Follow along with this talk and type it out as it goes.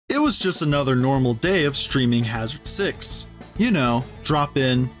It was just another normal day of streaming Hazard 6. You know, drop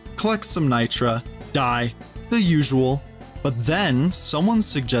in, collect some nitra, die, the usual. But then, someone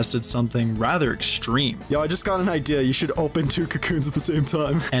suggested something rather extreme. Yo, I just got an idea. You should open 2 cocoons at the same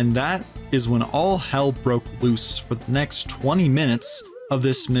time. And that is when all hell broke loose for the next 20 minutes of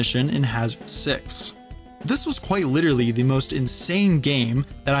this mission in Hazard 6. This was quite literally the most insane game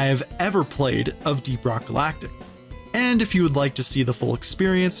that I have ever played of Deep Rock Galactic. And if you would like to see the full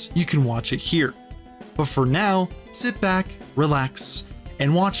experience, you can watch it here. But for now, sit back, relax,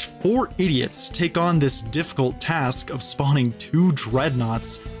 and watch 4 idiots take on this difficult task of spawning 2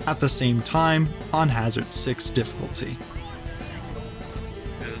 dreadnoughts at the same time on Hazard 6 difficulty.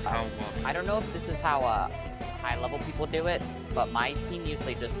 I don't know if this is how high level people do it, but my team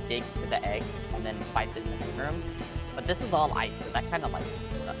usually just digs to the egg and then fights it in the moon room. But this is all ice, so that kind of like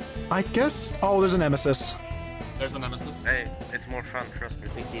stuff. I guess... Oh, there's a nemesis. There's a nemesis. Hey, it's more fun, trust me.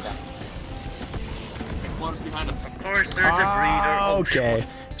 We see that. Exploders behind us. Of course, there's a breeder. Oh, okay.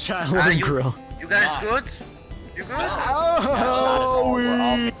 Chat, let him grill. You guys Nice. good? You good? Oh, we...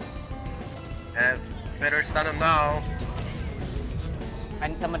 Better stun him now. I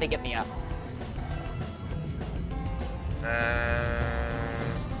need someone to get me up.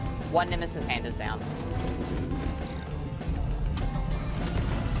 One nemesis hand is down.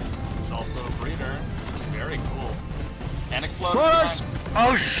 There's also a breeder. It's very cool. And exploders. Exploders!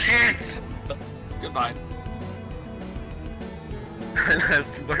 Oh shit! Goodbye.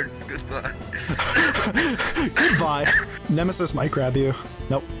 Last words, goodbye. Goodbye. Nemesis might grab you.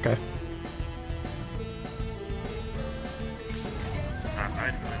 Nope, okay.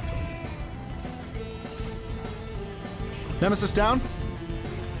 Nemesis down.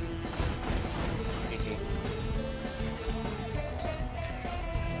 GG.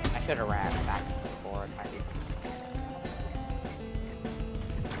 I should have ran back to the forward, maybe.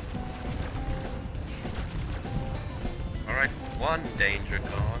 Alright, 1 danger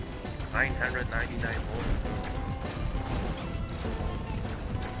gone. 999 more.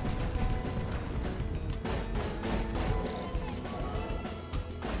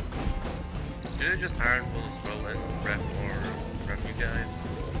 Should I just iron bullets roll in ref you guys?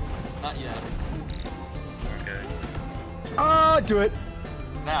 Not yet. Okay. Do it.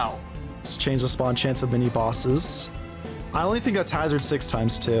 Now. Let's change the spawn chance of mini bosses. I only think that's Hazard 6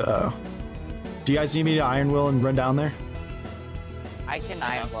 times 2. Uh-oh. Do you guys need me to Iron Will and run down there? I can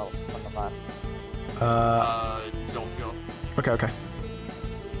iron will some of us. Don't go. Okay, okay.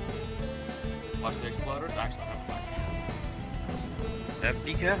 Watch the exploders. Actually, never mind.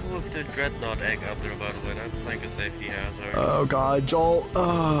 Be careful with the dreadnought egg up there, by the way. That's like a safety hazard. Oh god, Joel.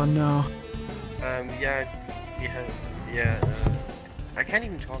 Oh no. I can't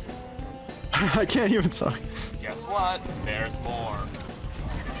even talk. I can't even talk. Guess what? There's more.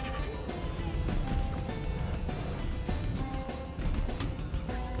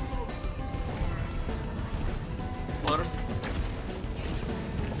 Exploders.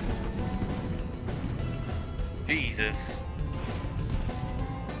 Jesus.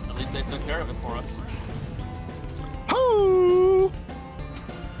 At least they took care of it for us. Oh!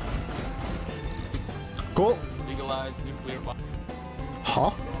 Cool. Legalized nuclear bomb.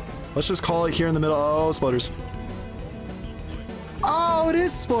 Huh? Let's just call it here in the middle. Oh, splitters. Oh, it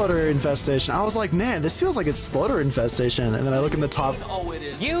is splitter infestation. I was like, man, this feels like it's splitter infestation. And then I look in the top. Oh, it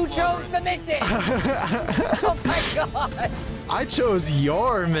is. You chose the mission! Oh my god! I chose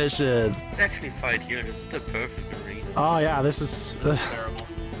your mission. Actually, fight here. This is the perfect arena. Oh yeah, this is Terrible.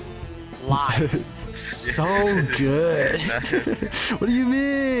 Live. so good. What do you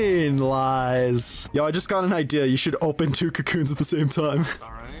mean, lies? Yo, I just got an idea. You should open 2 cocoons at the same time.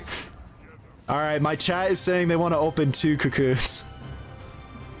 Alright. Alright, my chat is saying they want to open 2 cocoons.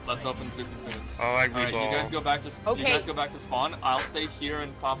 Let's open 2 cocoons. Alright, you guys go back to Okay. you guys go back to spawn. I'll stay here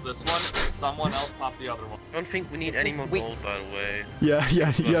and pop this one. Someone else pop the other one. I don't think we need any more gold, by the way. Yeah,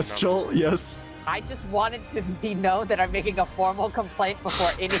 yes, Joel, yes. I just wanted to be know that I'm making a formal complaint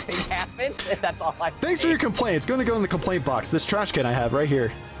before anything happens, and that's all I'm Thanks for your complaint. It's going to go in the complaint box. This trash can I have right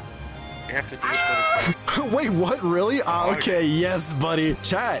here. You have to do it for the Wait, what? Really? Okay, yes, buddy.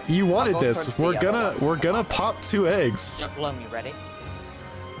 Chat, you wanted go this. towards the We're gonna pop 2 eggs. Yep, Bloom, you ready?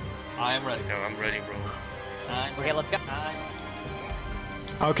 I am ready. No, I'm ready, bro. Okay, let's go.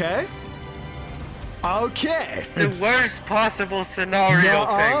 Okay. Okay. The worst possible scenario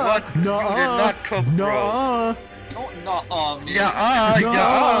thing. What? You did not cook, bro. Don't me.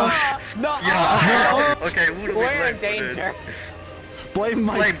 Yeah. Okay, who do we We're blame in danger. for this?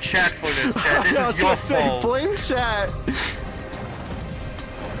 Blame chat for this, chat. This I was is gonna your say, fault. blame chat.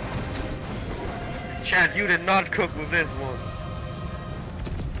 Chat, you did not cook with this one.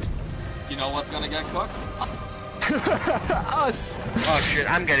 You know what's gonna get cooked? Us! Oh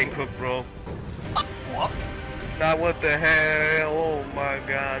shit, I'm getting cooked, bro. What? Now what the hell? Oh my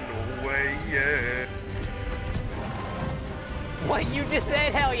god, no way, yeah. What you just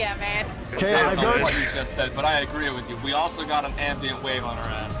said? Hell yeah, man. Okay, I I've don't know got what you just said, but I agree with you. We also got an ambient wave on our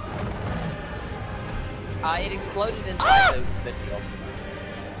ass. It exploded inside the shield.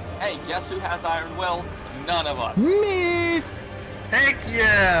 Hey, guess who has Iron Will? None of us. me! Heck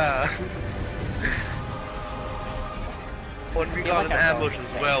yeah! But we got an ambush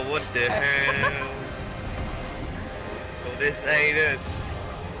as well, what the hell? So this ain't it.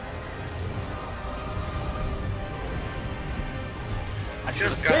 I should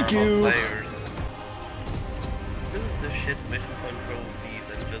have Thank you. Players. This is the shit mission control sees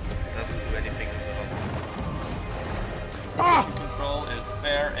and just doesn't do anything about Mission control is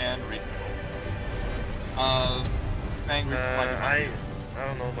fair and reasonable. Angry supply I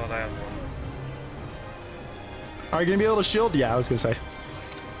don't know about that one. Are you gonna be able to shield? Yeah, I was gonna say.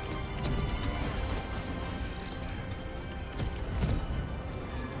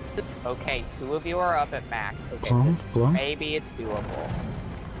 Okay, 2 of you are up at max. Okay, Plum, plum. maybe it's doable.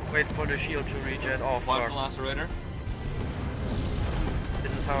 Wait for the shield to regen. Oh Watch fuck. the lacerator.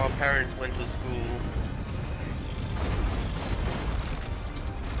 This is how our parents went to school.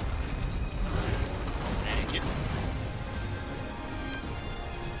 Thank you.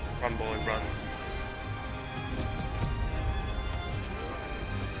 Run boy, run.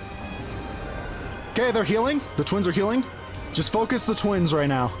 Okay, they're healing. The twins are healing. Just focus the twins right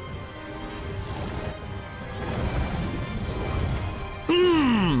now.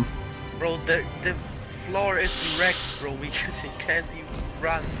 Bro, the floor is wrecked, bro. We can't even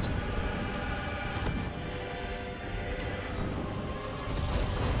run.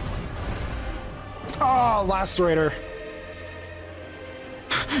 Oh, lacerator.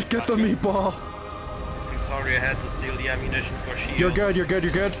 Get the meatball. I'm sorry I had to steal the ammunition for shield. You're good, you're good,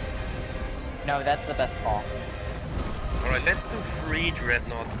 you're good. No, that's the best call. Alright, let's do 3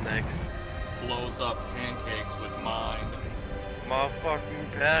 dreadnoughts next. Blows up pancakes with mine.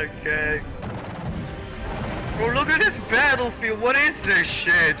 Motherfucking pancake. Bro, look at this battlefield. What is this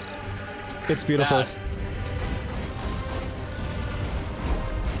shit? It's beautiful. Bad.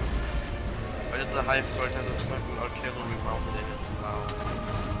 Why does the hive guard have a fucking artillery mounted in its mouth?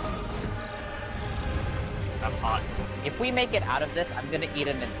 That's hot. If we make it out of this, I'm gonna eat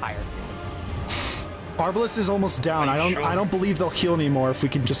an entire field. Arbalest is almost down. Are you I sure? don't believe they'll heal anymore if we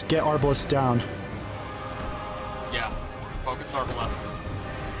can just get Arbalest down. Yeah. Focus Arbalest.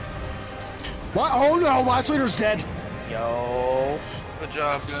 What? Oh no, lacerator's dead. Yo. Good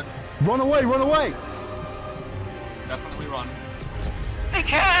job. That's good. Run away, run away. Definitely run. I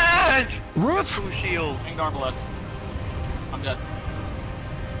can't! Roof. 2 shields. Ping Arbalest. I'm dead.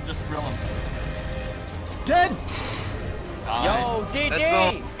 Just drill him. Dead. Nice. Yo, Let's GG!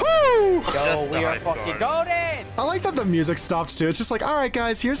 go. Woo! Yo, Just we the are hive fucking guard. goated! I like that the music stopped too. It's just like, all right,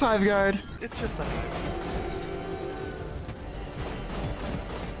 guys, here's Hive Guard. It's just a hive.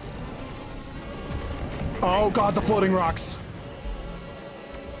 Oh god, the floating rocks.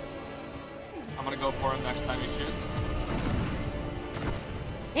 I'm gonna go for him next time he shoots.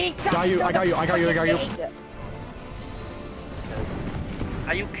 He Got you, I got you, I got you, I got you.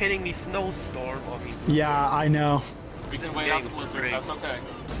 Are you kidding me? Snowstorm? I mean, Yeah, I know. We can This wait out the game's blizzard. great. That's okay.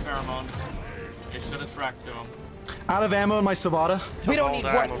 It's pheromone. It should attract to him. Out of ammo in my Sabata. We don't all need the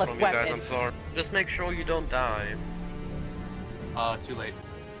ammo worthless from you guys, I'm weapons. sorry. Just make sure you don't die. Too late.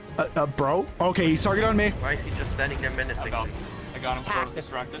 Bro? Okay, he's targeted on me. Why is he just standing there I menacingly? got him sort of Cactus.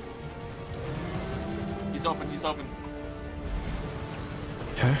 distracted. He's open, he's open.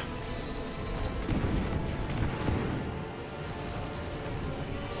 Okay.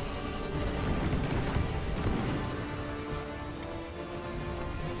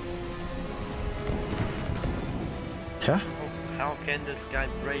 Okay. How can this guy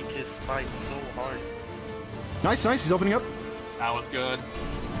break his spine so hard? Nice, nice, he's opening up. That was good.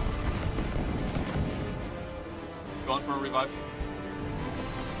 Going for a revive.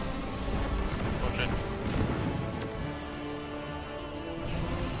 Watch it.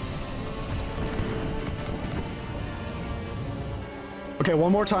 Okay,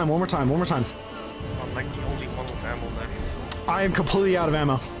 one more time, one more time, one more time. I'm like the only one with ammo left. I am completely out of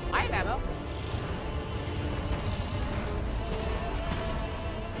ammo. I have ammo.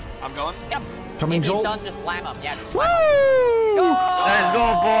 I'm going. Yep. Coming, If he's Jolt. done, just slam him. Yeah, just slam him. Woo! Go! Let's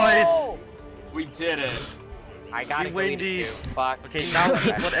go, boys! We did it. I gotta You go win eat these. it too. Fuck. Okay, now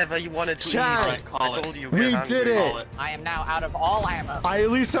eat whatever you wanted to Chat. eat. Alright, call I it. told you. We get did hungry. it. Call it. I am now out of all ammo. I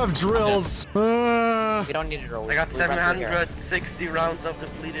at least have drills. We don't need to roll. I got we run through here. 760 rounds of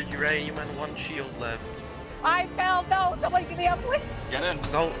depleted uranium and 1 shield left. I fell. No, somebody give me up, please. Get in.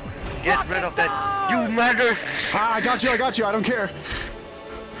 No, get rid of that. You mother. Ah, I got you. I don't care.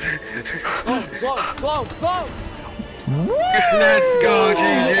 Whoa. Let's go,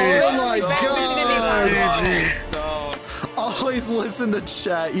 GG. Oh my god. GG. Stone. Always listen to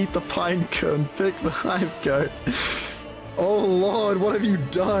chat. Eat the pine cone. Pick the hive goat. Oh lord, what have you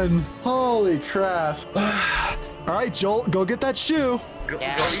done? Holy crap. All right, Joel, go get that shoe. Go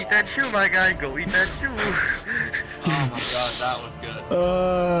Yeah. eat that shoe, my guy. Go eat that shoe. Oh my god, that was good.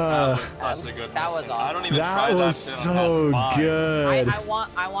 That was such a good That was mission. I don't awesome. even try That that was shit on so S5. good.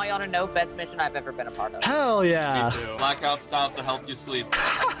 I want y'all to know best mission I've ever been a part of. Hell Me yeah. too. Blackout style to help you sleep.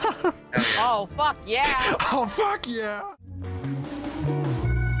 Oh fuck yeah. Oh fuck yeah.